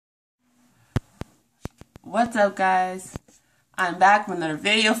What's up, guys? I'm back with another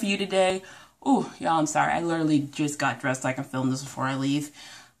video for you today. Ooh, y'all, I'm sorry. I literally just got dressed so I can film this before I leave.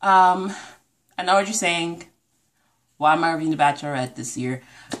 I know what you're saying. Why am I reviewing The Bachelorette this year?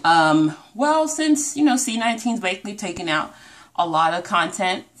 Well, since, C19's basically taking out a lot of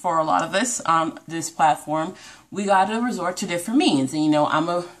content for a lot of us on this platform, we got to resort to different means. And, I'm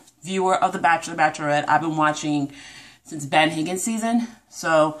a viewer of The Bachelor, Bachelorette. I've been watching since Ben Higgins season.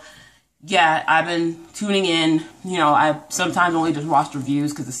 So, yeah, I've been tuning in. I sometimes only just watch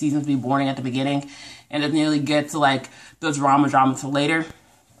reviews because the seasons be boring at the beginning. And it doesn't really get to, the drama till later.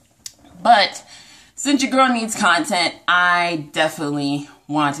 But since your girl needs content, I definitely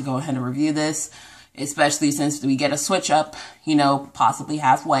want to go ahead and review this. Especially since we get a switch up, possibly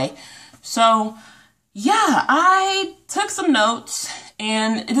halfway. So, yeah, I took some notes.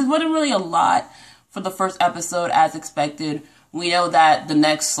 And it wasn't really a lot for the first episode as expected. We know that the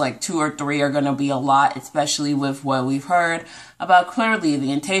next 2 or 3 are going to be a lot, especially with what we've heard about Claire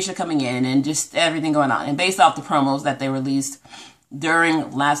leaving and Tayshia coming in and just everything going on. And based off the promos that they released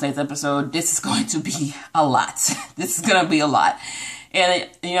during last night's episode, this is going to be a lot. This is going to be a lot. And,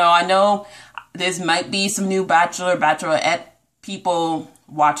 I know there might be some new Bachelor, Bachelorette people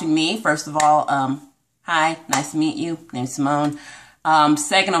watching me. First of all, hi, nice to meet you. Name's Simone.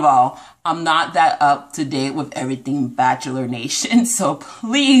 Second of all, I'm not that up to date with everything Bachelor Nation, so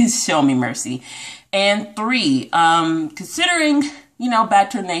please show me mercy. And 3, considering,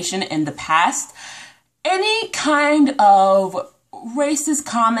 Bachelor Nation in the past, any kind of racist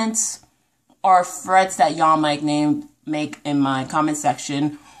comments or threats that y'all might make in my comment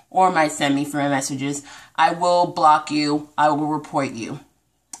section or might send me for messages, I will block you. I will report you.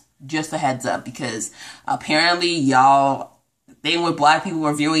 Just a heads up, because apparently y'all, thing with black people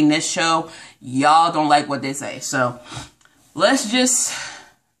reviewing this show, y'all don't like what they say. So let's just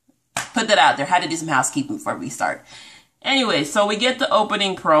put that out there. Had to do some housekeeping before we start. Anyway, so we get the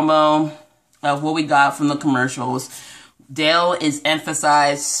opening promo of what we got from the commercials. Dale is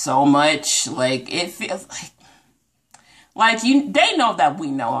emphasized so much. It feels they know that we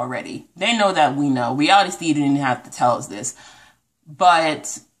know already. They know that we know. Reality Steve didn't have to tell us this.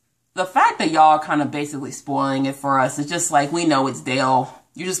 But the fact that y'all are kind of basically spoiling it for us, it's just we know it's Dale.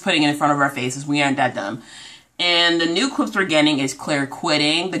 You're just putting it in front of our faces. We aren't that dumb. And the new clips we're getting is Claire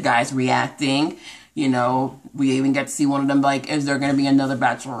quitting. The guys reacting. We even get to see one of them is there going to be another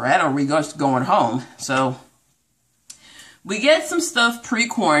Bachelorette or are we just going home? So we get some stuff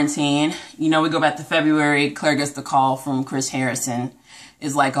pre-quarantine. We go back to February. Claire gets the call from Chris Harrison.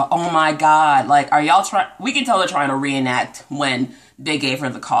 It's oh my God. Are y'all trying? We can tell they're trying to reenact when they gave her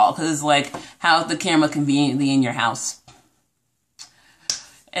the call. Because it's how's the camera conveniently in your house?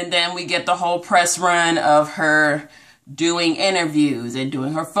 And then we get the whole press run of her doing interviews and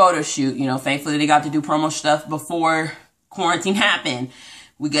doing her photo shoot. Thankfully they got to do promo stuff before quarantine happened.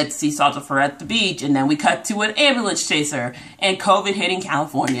 We get to see Salt for at the beach. And then we cut to an ambulance chaser and COVID hitting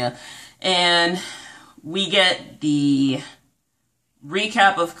California. And we get the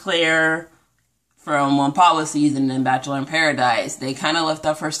recap of Claire from one Paula season in Bachelor in Paradise. They kind of left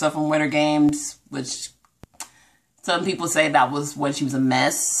off her stuff from Winter Games, which some people say that was when she was a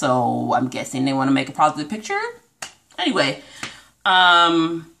mess. So I'm guessing they want to make a positive picture. Anyway,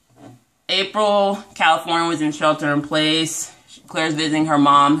 April, California was in shelter in place. Claire's visiting her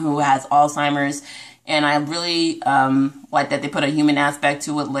mom who has Alzheimer's. And I really like that they put a human aspect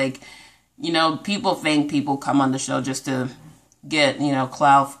to it. People think people come on the show just to get,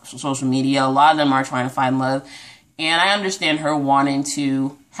 clout for social media. A lot of them are trying to find love. And I understand her wanting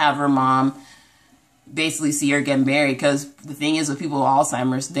to have her mom basically see her get married. Because the thing is with people with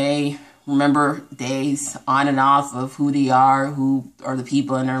Alzheimer's, they remember days on and off of who they are, who are the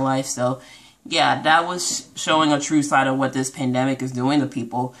people in their life. So, yeah, that was showing a true side of what this pandemic is doing to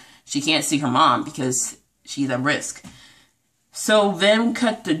people. She can't see her mom because she's at risk. So then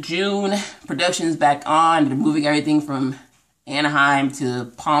cut to June. Production's back on. They're moving everything from Anaheim to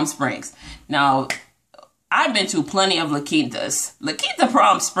Palm Springs. Now, I've been to plenty of La Quintas. La Quinta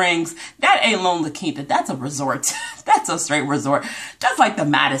Palm Springs, that ain't Lone La Quinta. That's a resort. That's a straight resort. Just like the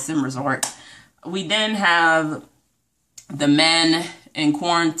Madison Resort. We then have the men in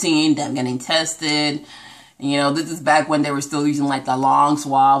quarantine, them getting tested. This is back when they were still using the long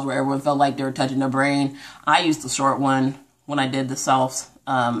swabs where everyone felt like they were touching their brain. I used the short one when I did the self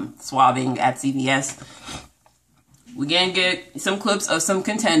swabbing at CVS. We can get some clips of some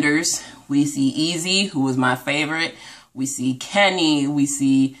contenders. We see Easy, who was my favorite. We see Kenny. We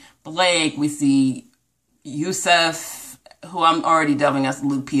see Blake. We see Yusef, who I'm already dubbing as the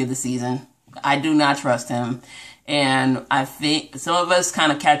Luke P of the season. I do not trust him. And I think some of us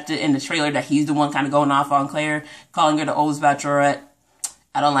kind of catch it in the trailer that he's the one kind of going off on Claire, calling her the oldest Bachelorette.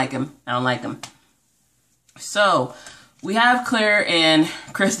 I don't like him. I don't like him. So we have Claire and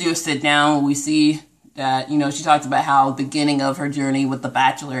Chris do a sit down. We see that, you know, she talks about how the beginning of her journey with The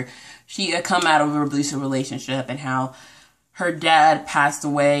Bachelor, she had come out of a abusive relationship and how her dad passed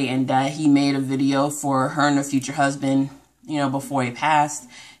away and that he made a video for her and her future husband, you know, before he passed,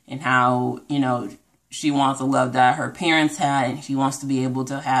 and how, you know, she wants the love that her parents had and she wants to be able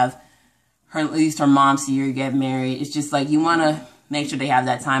to have her, at least her mom see her get married. It's just like you want to make sure they have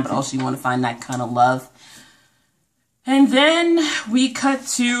that time, but also you want to find that kind of love. And then we cut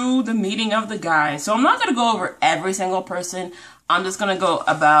to the meeting of the guys. So I'm not going to go over every single person. I'm just going to go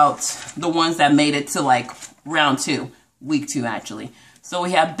about the ones that made it to like round 2, week 2 actually. So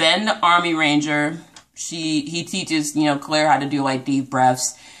we have Ben, the Army Ranger. He teaches, you know, Claire how to do like deep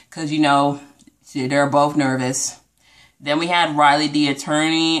breaths because, you know, they're both nervous. Then we had Riley, the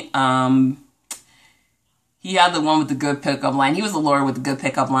attorney. He had the one with the good pickup line. He was the lawyer with the good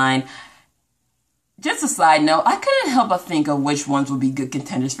pickup line. Just a side note, I couldn't help but think of which ones would be good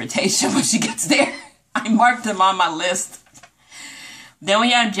contenders for Tasha when she gets there. I marked them on my list. Then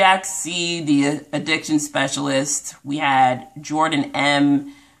we had Jack C., the addiction specialist. We had Jordan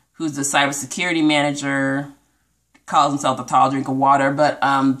M., who's the cybersecurity manager. Calls himself a tall drink of water. But,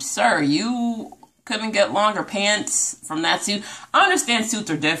 sir, you couldn't get longer pants from that suit. I understand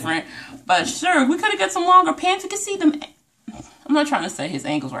suits are different, but sure, we could have got some longer pants. We could see them. I'm not trying to say his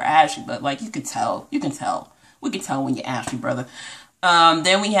ankles were ashy, but like you could tell. You can tell. We can tell when you're ashy, brother.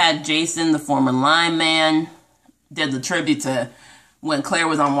 Then we had Jason, the former lineman, did the tribute to when Claire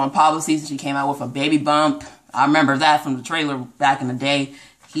was on One Policy and she came out with a baby bump. I remember that from the trailer back in the day.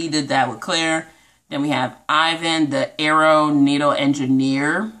 He did that with Claire. Then we have Ivan, the aero needle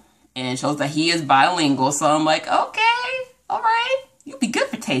engineer, and it shows that he is bilingual. So I'm like, okay, all right, you'd be good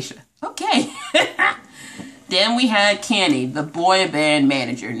for Tasha. Okay. Then we had Kenny, the boy band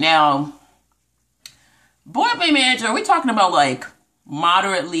manager. Now, boy band manager, are we talking about like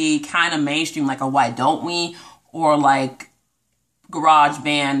moderately kind of mainstream, like a Why Don't We? Or like garage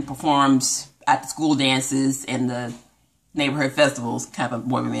band performs at the school dances and the neighborhood festivals type of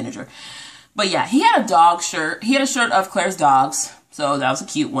boy band manager. But yeah, he had a dog shirt. He had a shirt of Claire's dogs. So that was a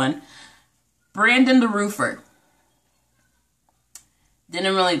cute one. Brandon the roofer.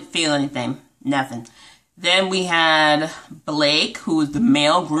 Didn't really feel anything. Nothing. Then we had Blake, who is the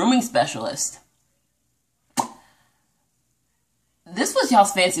male grooming specialist. This was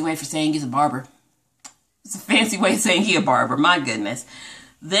y'all's fancy way for saying he's a barber. It's a fancy way of saying he's a barber. My goodness.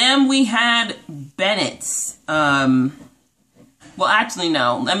 Then we had Bennett. Well, actually,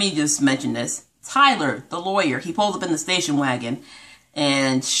 no. Let me just mention this. Tyler, the lawyer. He pulled up in the station wagon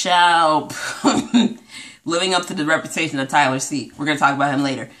and living up to the reputation of Tyler C. We're going to talk about him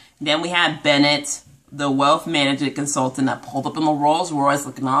later. Then we had Bennett, the wealth management consultant that pulled up in the Rolls Royce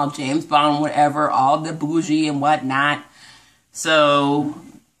looking all James Bond, whatever, all the bougie and whatnot. So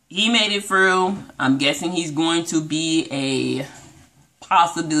he made it through. I'm guessing he's going to be a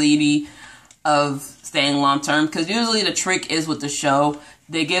possibility of staying long term, because usually the trick is with the show,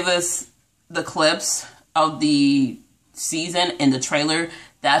 they give us the clips of the season in the trailer.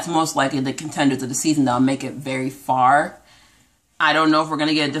 That's most likely the contenders of the season that'll make it very far. I don't know if we're going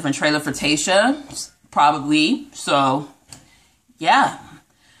to get a different trailer for Tasha. Probably. So, yeah.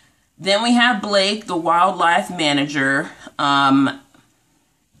 Then we have Blake, the wildlife manager. I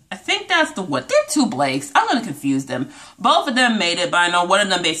think that's the what? They're two Blakes. I'm going to confuse them. Both of them made it, but I know one of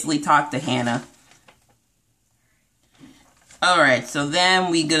them basically talked to Hannah. Alright, so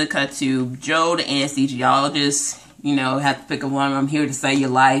then we going to cut to Joe, the anesthesiologist. You know, have to pick up one. I'm here to save your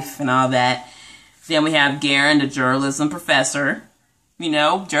life and all that. Then we have Garen, the journalism professor. You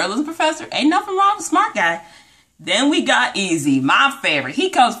know, journalism professor. Ain't nothing wrong with a smart guy. Then we got Easy, my favorite. He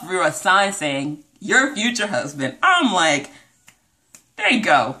comes through a sign saying, your future husband. I'm like, there you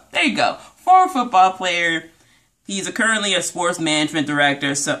go. There you go. Former football player. He's currently a sports management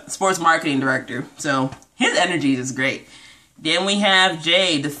director, sports marketing director. So his energy is great. Then we have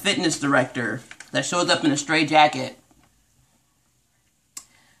Jay, the fitness director, that shows up in a straight jacket.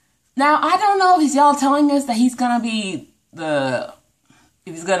 Now, I don't know if y'all telling us that he's going to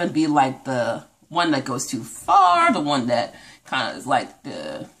be like the one that goes too far, the one that kind of is like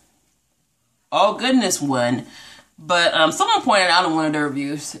the oh goodness one. But someone pointed out in one of the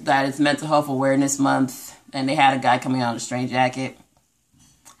reviews that it's Mental Health Awareness Month, and they had a guy coming out in a straight jacket.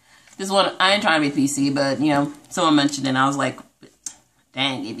 This one, I ain't trying to be PC, but you know, someone mentioned it, and I was like,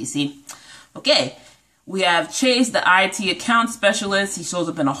 dang, ABC. Okay, we have Chase, the IT account specialist. He shows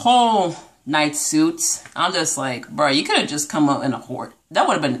up in a whole night suits. I'm just like, bro, you could have just come up in a horse. That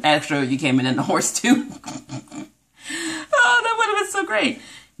would have been extra if you came in a horse too. Oh, that would have been so great.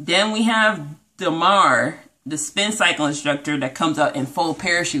 Then we have Damar, the spin cycle instructor that comes out in full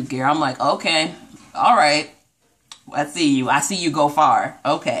parachute gear. I'm like, okay, all right. I see you. I see you go far.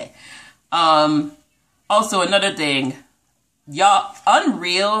 Okay. Also, another thing. Y'all,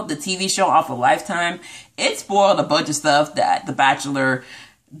 Unreal, the TV show off of Lifetime, it spoiled a bunch of stuff that The Bachelor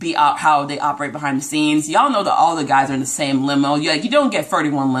how they operate behind the scenes. Y'all know that all the guys are in the same limo. You don't get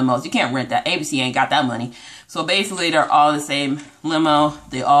 31 limos. You can't rent that. ABC ain't got that money. So basically, they're all in the same limo.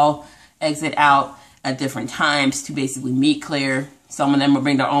 They all exit out at different times to basically meet Claire. Some of them will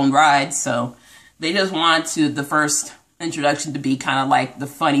bring their own rides. So they just want the first introduction to be kind of like the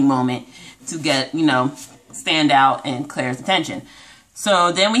funny moment to get, stand out in Claire's attention.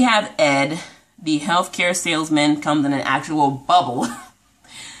 So then we have Ed, the healthcare salesman, comes in an actual bubble.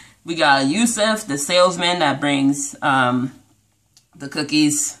 We got Yusuf, the salesman that brings the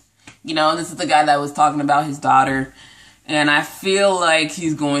cookies. This is the guy that was talking about his daughter. And I feel like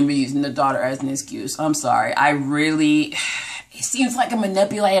he's going to be using the daughter as an excuse. I'm sorry. He seems like a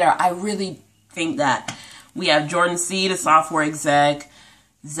manipulator. I really think that. We have Jordan C., the software exec.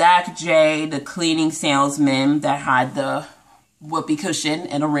 Zach J., the cleaning salesman that had the whoopee cushion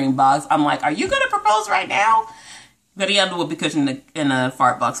in a ring box. I'm like, are you going to propose right now? But he had the whoopee cushion in a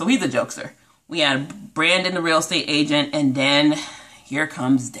fart box, so he's a jokester. We had Brandon, the real estate agent, and then here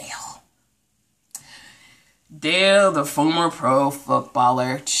comes Dale. Dale, the former pro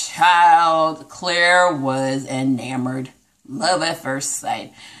footballer. Child, Claire was enamored. Love at first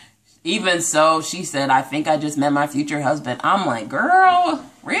sight. Even so, she said, I think I just met my future husband. I'm like, girl,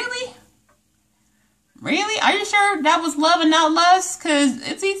 really? Really? Are you sure that was love and not lust? Because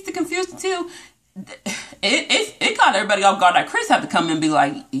it's easy to confuse the two. It got everybody off guard that Chris had to come in and be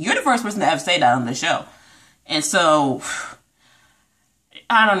like, you're the first person to ever say that on the show. And so,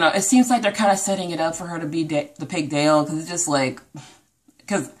 I don't know. It seems like they're kind of setting it up for her to be the pick Dale. Because it's just like,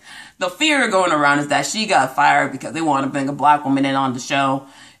 because the fear going around is that she got fired because they want to bring a black woman in on the show.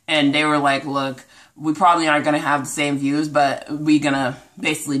 And they were like, look, we probably aren't going to have the same views, but we're going to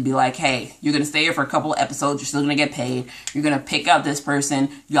basically be like, hey, you're going to stay here for a couple of episodes. You're still going to get paid. You're going to pick out this person.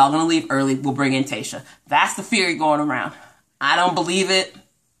 Y'all going to leave early. We'll bring in Tayshia. That's the theory going around. I don't believe it,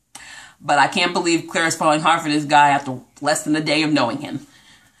 but I can't believe Claire's falling hard for this guy after less than a day of knowing him.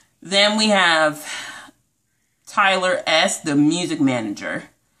 Then we have Tyler S., the music manager.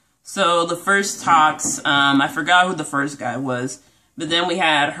 So the first talks, I forgot who the first guy was. But then we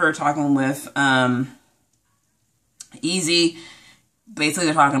had her talking with Easy. Basically,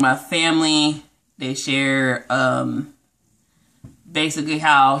 they're talking about family. They share basically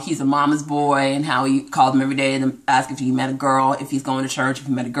how he's a mama's boy and how he called him every day to ask if he met a girl, if he's going to church, if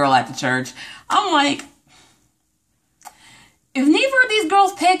he met a girl at the church. I'm like, if neither of these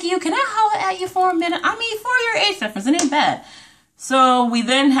girls pick you, can I holler at you for a minute? I mean, for your age difference, it ain't bad. So we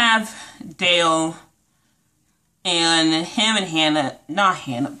then have Dale and him and Hannah, not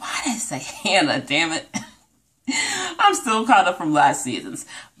Hannah, why did I say Hannah, damn it. I'm still caught up from last season.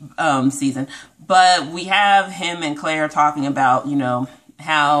 But we have him and Claire talking about,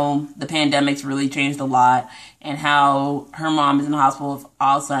 how the pandemic's really changed a lot and how her mom is in the hospital with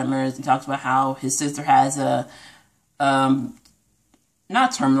Alzheimer's. He talks about how his sister has a,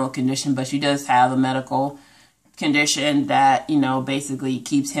 not terminal condition, but she does have a medical condition that, basically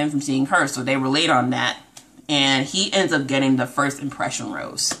keeps him from seeing her. So they relate on that. And he ends up getting the first impression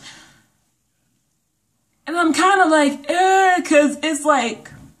rose. And I'm kind of like, because it's like,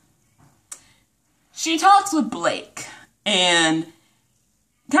 she talks with Blake and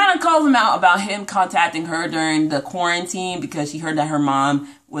kind of calls him out about him contacting her during the quarantine because she heard that her mom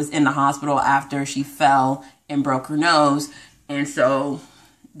was in the hospital after she fell and broke her nose. And so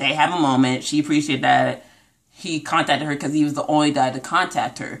they have a moment. She appreciated that he contacted her because he was the only guy to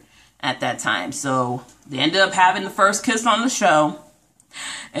contact her at that time. So they ended up having the first kiss on the show.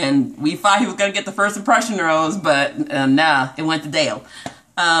 And we thought he was going to get the first impression rose, but nah, it went to Dale.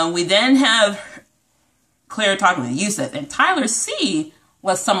 We then have Claire talking to Yusuf. And Tyler C.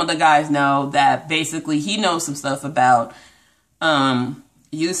 lets some of the guys know that basically he knows some stuff about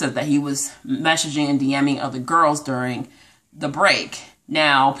Yusuf, that he was messaging and DMing other girls during the break.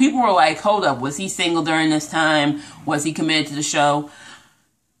 Now, people were like, hold up, was he single during this time? Was he committed to the show?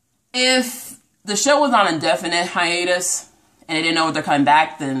 If the show was on indefinite hiatus and they didn't know if they're coming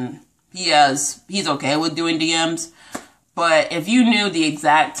back, then he's okay with doing DMs. But if you knew the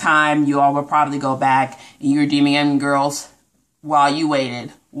exact time you all would probably go back and you were DMing girls while you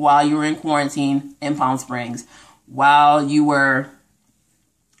waited, while you were in quarantine in Palm Springs, while you were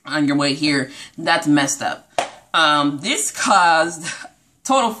on your way here. That's messed up. This caused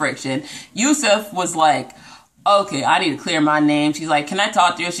total friction. Yusuf was like, okay, I need to clear my name. She's like, can I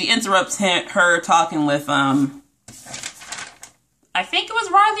talk to you? She interrupts her talking with, I think it was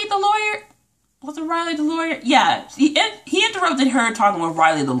Riley the lawyer. Was it Riley the lawyer? Yeah, he interrupted her talking with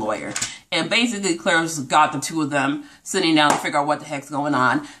Riley the lawyer. And basically, Claire's got the two of them sitting down to figure out what the heck's going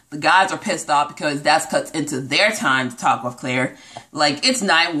on. The guys are pissed off because that's cuts into their time to talk with Claire. Like, it's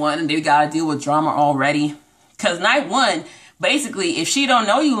night one and they got to deal with drama already. Because night one, basically, if she don't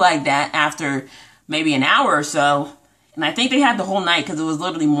know you like that after maybe an hour or so, and I think they had the whole night because it was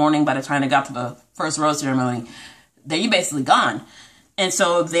literally morning by the time they got to the first rose ceremony, then you're basically gone. And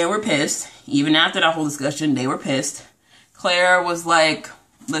so they were pissed. Even after that whole discussion, they were pissed. Claire was like,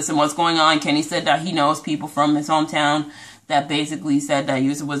 listen, what's going on? Kenny said that he knows people from his hometown that basically said that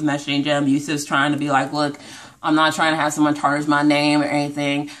Yusuf was messaging him. Yusuf's trying to be like, look, I'm not trying to have someone tarnish my name or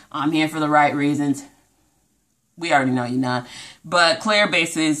anything. I'm here for the right reasons. We already know you're not. But Claire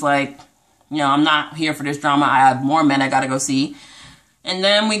basically is like, you know, I'm not here for this drama. I have more men I gotta go see. And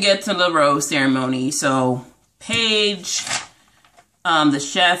then we get to the rose ceremony. So Paige, the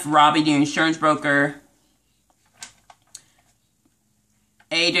chef, Robbie, the insurance broker,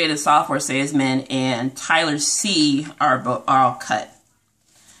 AJ, the software salesman, and Tyler C are all cut.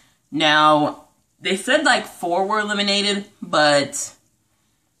 Now, they said like 4 were eliminated, but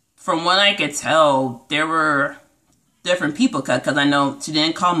from what I could tell, there were different people cut, because I know she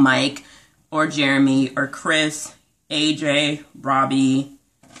didn't call Mike or Jeremy or Chris, AJ, Robbie,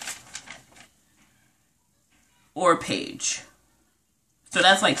 or Paige. So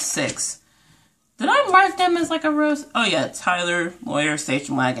that's like 6. Did I mark them as like a rose? Oh yeah, Tyler, lawyer,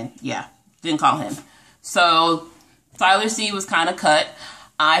 station wagon. Yeah, didn't call him. So Tyler C was kind of cut.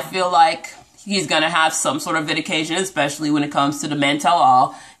 I feel like he's going to have some sort of vindication, especially when it comes to the men tell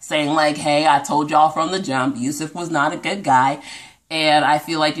all, saying like, hey, I told y'all from the jump, Yusuf was not a good guy. And I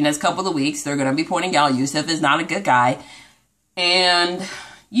feel like the next couple of weeks, they're going to be pointing out Yusuf is not a good guy. And,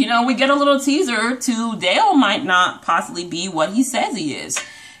 you know, we get a little teaser to Dale might not possibly be what he says he is.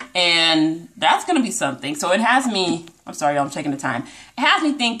 And that's going to be something. So it has me, I'm sorry, I'm taking the time. It has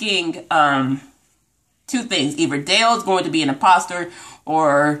me thinking 2 things. Either Dale's going to be an imposter,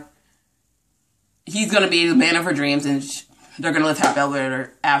 or he's going to be the man of her dreams and they're going to live happily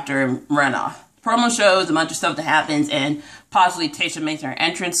after and run off. Promo shows a bunch of stuff that happens, and possibly Tasha makes her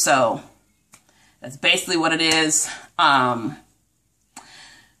entrance. So that's basically what it is.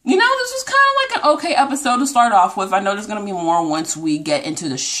 You know, this was kind of like an okay episode to start off with. I know there's going to be more once we get into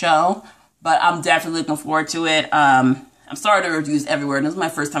the show, but I'm definitely looking forward to it. I'm sorry to reviews everywhere. This is my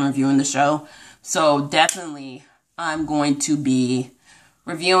first time reviewing the show. So definitely I'm going to be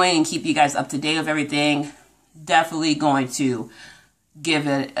reviewing and keep you guys up to date with everything. Definitely going to give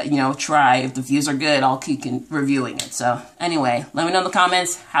it, you know, a try. If the views are good, I'll keep reviewing it. So anyway, let me know in the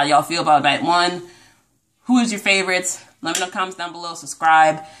comments how y'all feel about night 1. Who is your favorites? Let me know in the comments down below.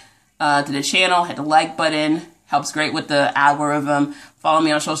 Subscribe to the channel. Hit the like button. Helps great with the algorithm. Follow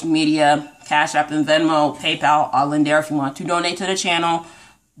me on social media. Cashapp and Venmo, PayPal, all in there if you want to donate to the channel.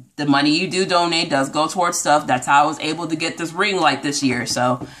 The money you do donate does go towards stuff. That's how I was able to get this ring light this year.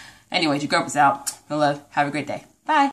 So, anyways, your girl was out. No love. Have a great day.